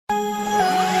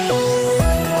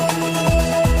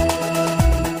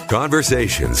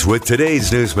Conversations with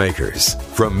today's newsmakers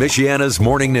from Michiana's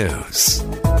Morning News.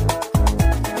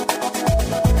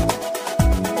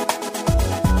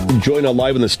 Joined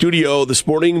live in the studio this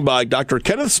morning by Dr.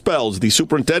 Kenneth Spells, the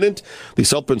Superintendent, the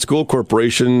South Bend School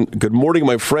Corporation. Good morning,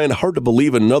 my friend. Hard to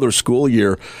believe another school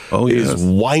year is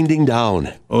winding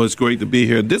down. Oh, it's great to be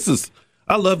here.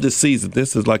 I love this season.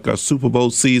 This is like our Super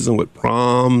Bowl season with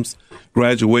proms,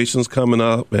 graduations coming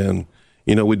up, and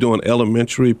we're doing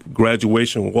elementary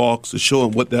graduation walks to show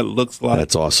them what that looks like.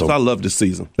 That's awesome. So I love this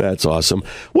season. That's awesome.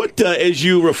 What, as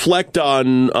you reflect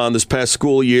on this past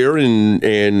school year and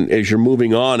as you're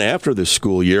moving on after this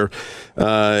school year,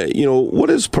 what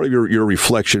has part of your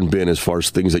reflection been as far as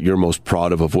things that you're most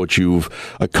proud of what you've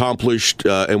accomplished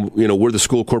and, where the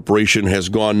school corporation has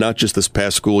gone, not just this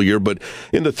past school year, but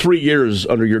in the 3 years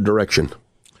under your direction?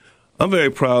 I'm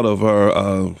very proud of our,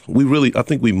 I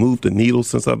think we moved the needle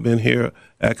since I've been here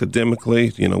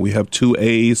academically. We have 2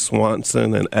 A's,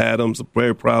 Swanson and Adams. I'm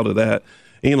very proud of that.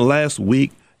 And last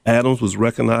week, Adams was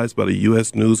recognized by the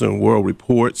U.S. News and World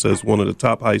Reports as one of the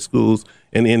top high schools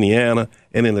in Indiana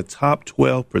and in the top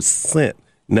 12%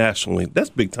 nationally. That's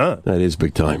big time. That is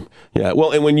big time. Yeah.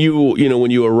 Well, and when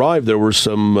you arrived, there were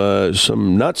some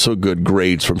not so good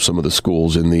grades from some of the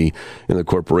schools in the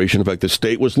corporation. In fact, the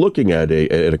state was looking at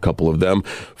a couple of them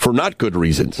for not good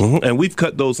reasons. Mm-hmm. And we've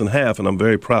cut those in half, and I'm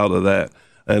very proud of that.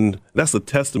 And that's a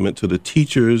testament to the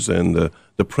teachers and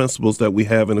the principals that we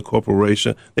have in the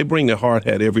corporation. They bring their hard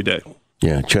hat every day.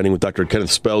 Yeah, chatting with Dr.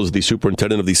 Kenneth Spells, the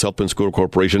superintendent of the South Bend School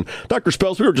Corporation. Dr.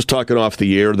 Spells, we were just talking off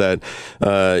the air that,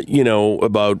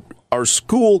 about our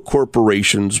school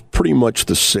corporations pretty much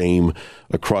the same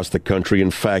across the country.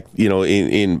 In fact,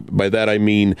 by that I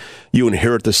mean you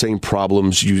inherit the same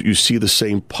problems, you see the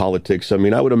same politics. I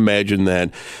mean, I would imagine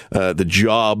that the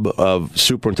job of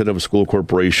superintendent of a school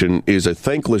corporation is a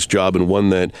thankless job and one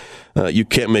that you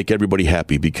can't make everybody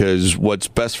happy because what's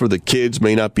best for the kids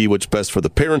may not be what's best for the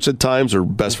parents at times or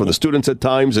best for the students at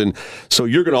times. And so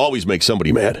you're going to always make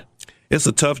somebody mad. It's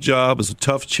a tough job. It's a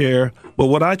tough chair. But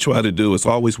what I try to do is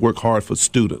always work hard for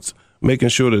students, making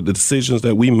sure that the decisions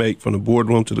that we make from the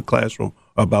boardroom to the classroom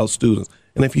are about students.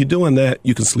 And if you're doing that,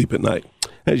 you can sleep at night.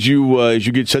 As you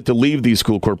get set to leave the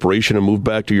school corporation and move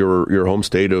back to your home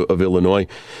state of Illinois,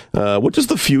 what does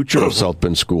the future of South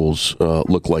Bend schools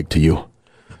look like to you?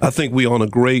 I think we're on a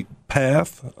great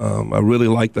path. I really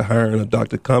like the hiring of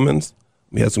Dr. Cummins.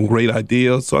 We had some great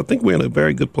ideas. So I think we're in a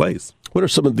very good place. What are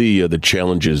some of the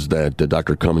challenges that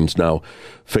Dr. Cummins now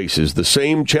faces? The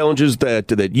same challenges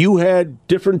that you had,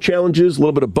 different challenges, a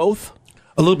little bit of both?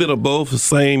 A little bit of both. The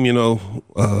same,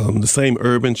 the same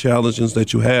urban challenges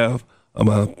that you have.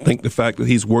 I think the fact that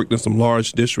he's worked in some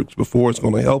large districts before is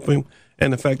going to help him.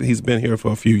 And the fact that he's been here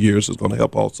for a few years is going to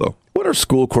help also. What are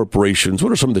school corporations?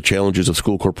 What are some of the challenges of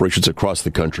school corporations across the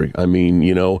country? I mean,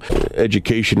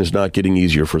 education is not getting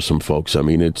easier for some folks. I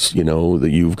mean, it's, that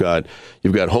you've got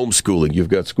homeschooling, you've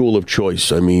got school of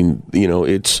choice. I mean,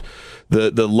 it's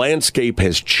the landscape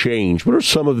has changed. What are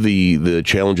some of the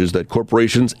challenges that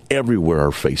corporations everywhere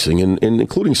are facing, and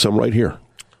including some right here?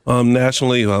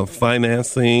 Nationally,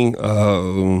 financing,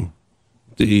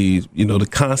 the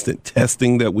constant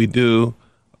testing that we do,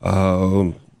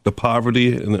 the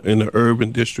poverty in the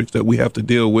urban districts that we have to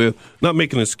deal with. Not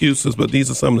making excuses, but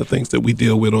these are some of the things that we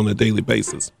deal with on a daily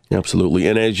basis. Absolutely.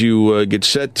 And as you get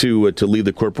set to leave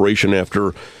the corporation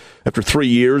after 3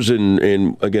 years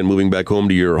and again, moving back home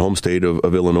to your home state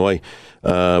of Illinois,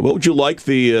 what would you like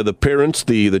the parents,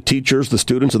 the teachers, the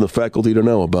students, and the faculty to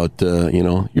know about,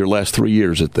 your last 3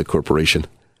 years at the corporation?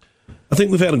 I think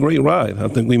we've had a great ride. I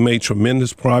think we made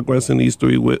tremendous progress in these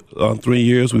 3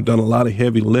 years. We've done a lot of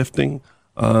heavy lifting.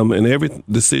 And every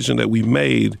decision that we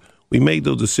made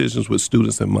those decisions with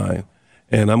students in mind.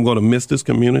 And I'm going to miss this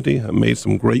community. I made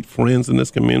some great friends in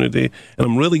this community. And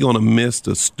I'm really going to miss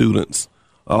the students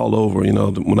all over.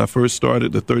 When I first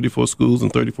started, the 34 schools in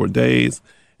 34 days.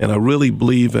 And I really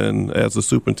believe in, as a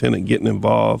superintendent, getting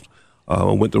involved. I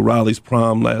went to Riley's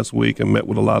prom last week and met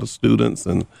with a lot of students.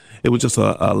 And it was just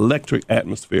an electric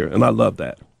atmosphere. And I love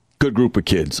that. Good group of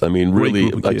kids. I mean,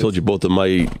 really, I told you both of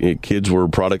my kids were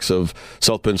products of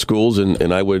South Bend schools,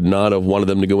 and I would not have wanted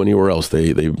them to go anywhere else.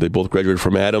 They both graduated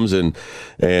from Adams, and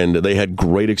they had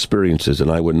great experiences,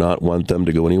 and I would not want them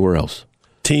to go anywhere else.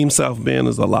 Team South Bend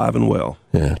is alive and well.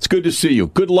 Yeah, it's good to see you.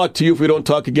 Good luck to you if we don't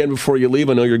talk again before you leave.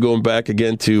 I know you're going back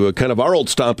again to kind of our old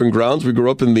stomping grounds. We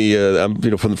grew up in the,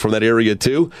 from that area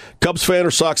too. Cubs fan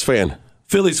or Sox fan?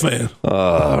 Phillies fan.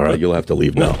 All right, you'll have to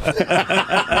leave now.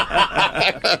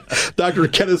 Dr.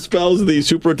 Kenneth Spells, the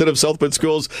superintendent of South Bend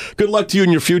Schools. Good luck to you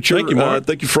in your future. Thank you, Mark.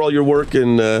 Thank you for all your work,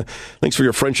 and thanks for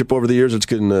your friendship over the years. It's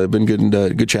been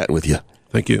good chatting with you.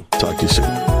 Thank you. Talk to you soon.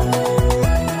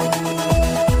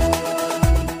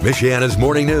 Michiana's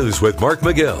Morning News with Mark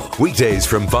McGill. Weekdays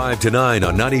from 5 to 9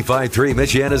 on 95.3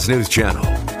 Michiana's News Channel.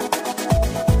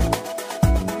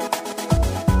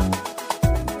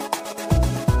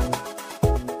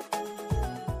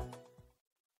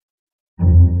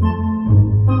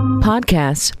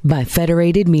 Podcasts by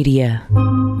Federated Media.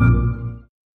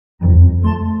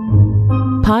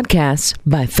 Podcasts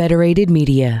by Federated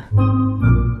Media.